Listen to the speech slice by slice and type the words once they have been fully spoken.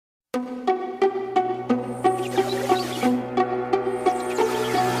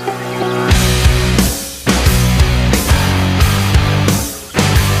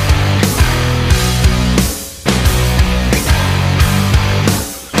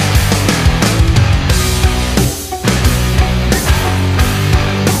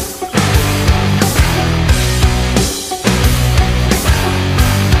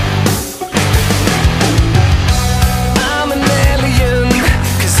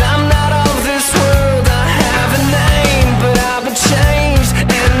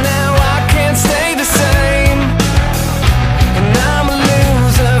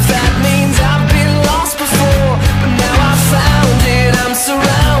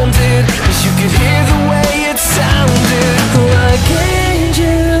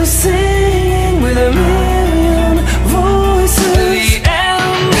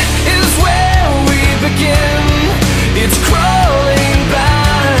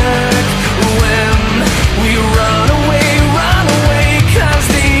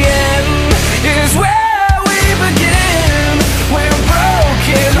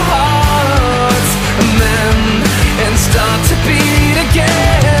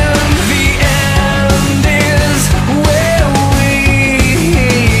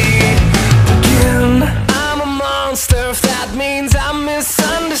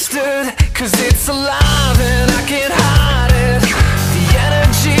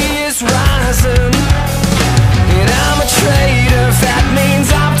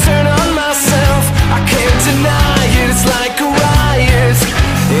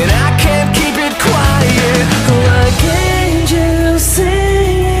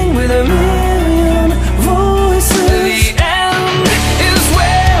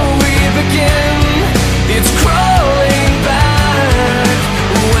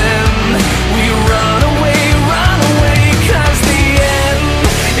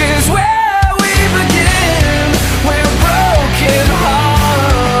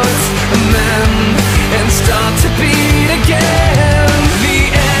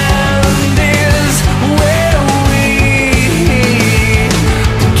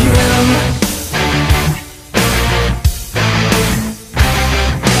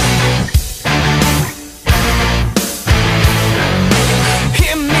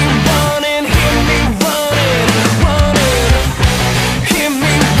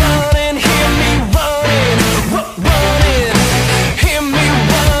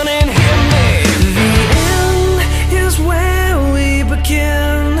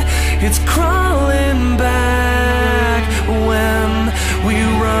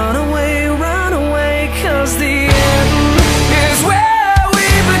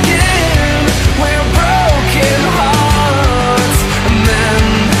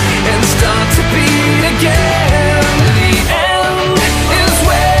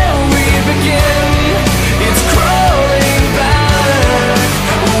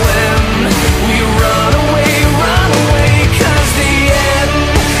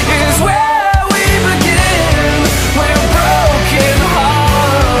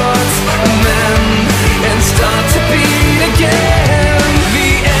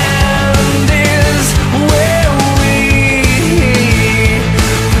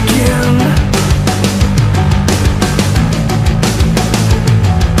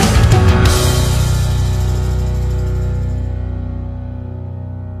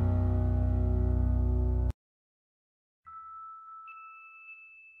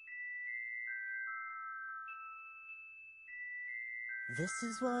This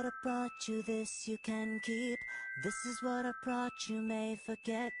is what I brought you, this you can keep. This is what I brought you, may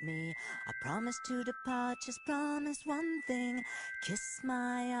forget me. I promise to depart, just promise one thing. Kiss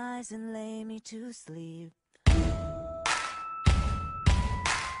my eyes and lay me to sleep.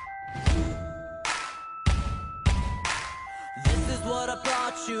 This is what I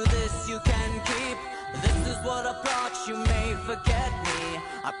brought you, this you can keep. This is what I brought you, may forget me.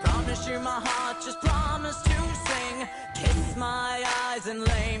 I promise you my heart, just promise to sing. Kiss my eyes and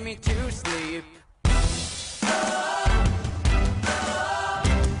lay me to sleep.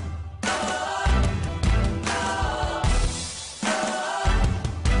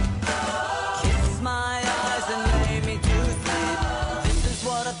 Kiss my eyes and lay me to sleep. This is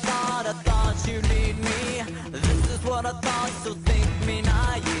what I thought you'd need me. This is what I thought, so think me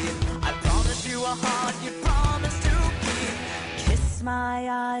naive. I promise you a heart you promise to keep. Kiss my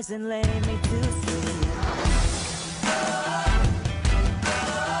eyes and lay me to sleep.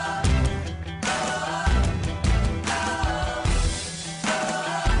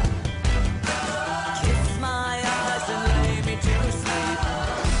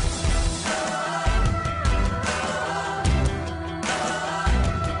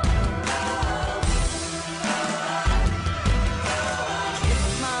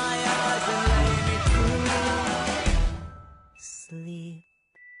 Sleep.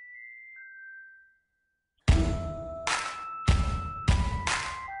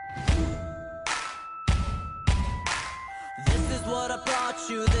 This is what I brought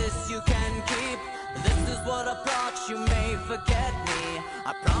you, this you can keep. This is what I brought you, may forget me.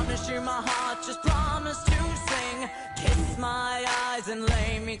 I promise you my heart, just promise to sing. Kiss my eyes and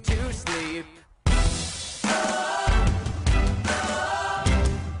lay me to sleep.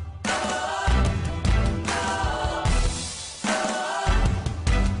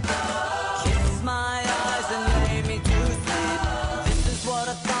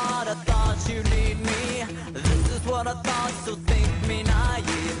 You need me. This is what I thought, so think me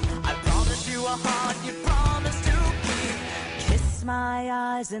naive. I promise you a heart you promise to keep. Kiss my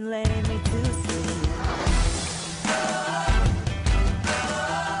eyes and lay me to sleep.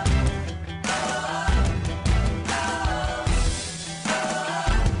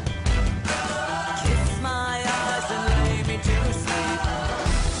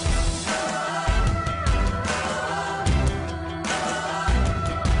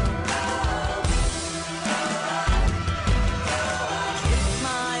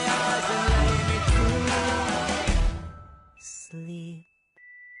 Sleep.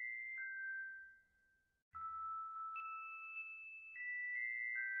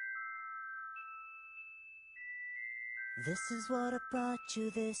 This is what I brought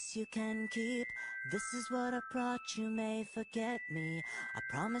you, this you can keep. This is what I brought you, may forget me. I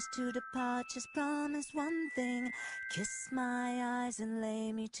promise to depart, just promise one thing. Kiss my eyes and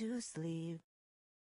lay me to sleep.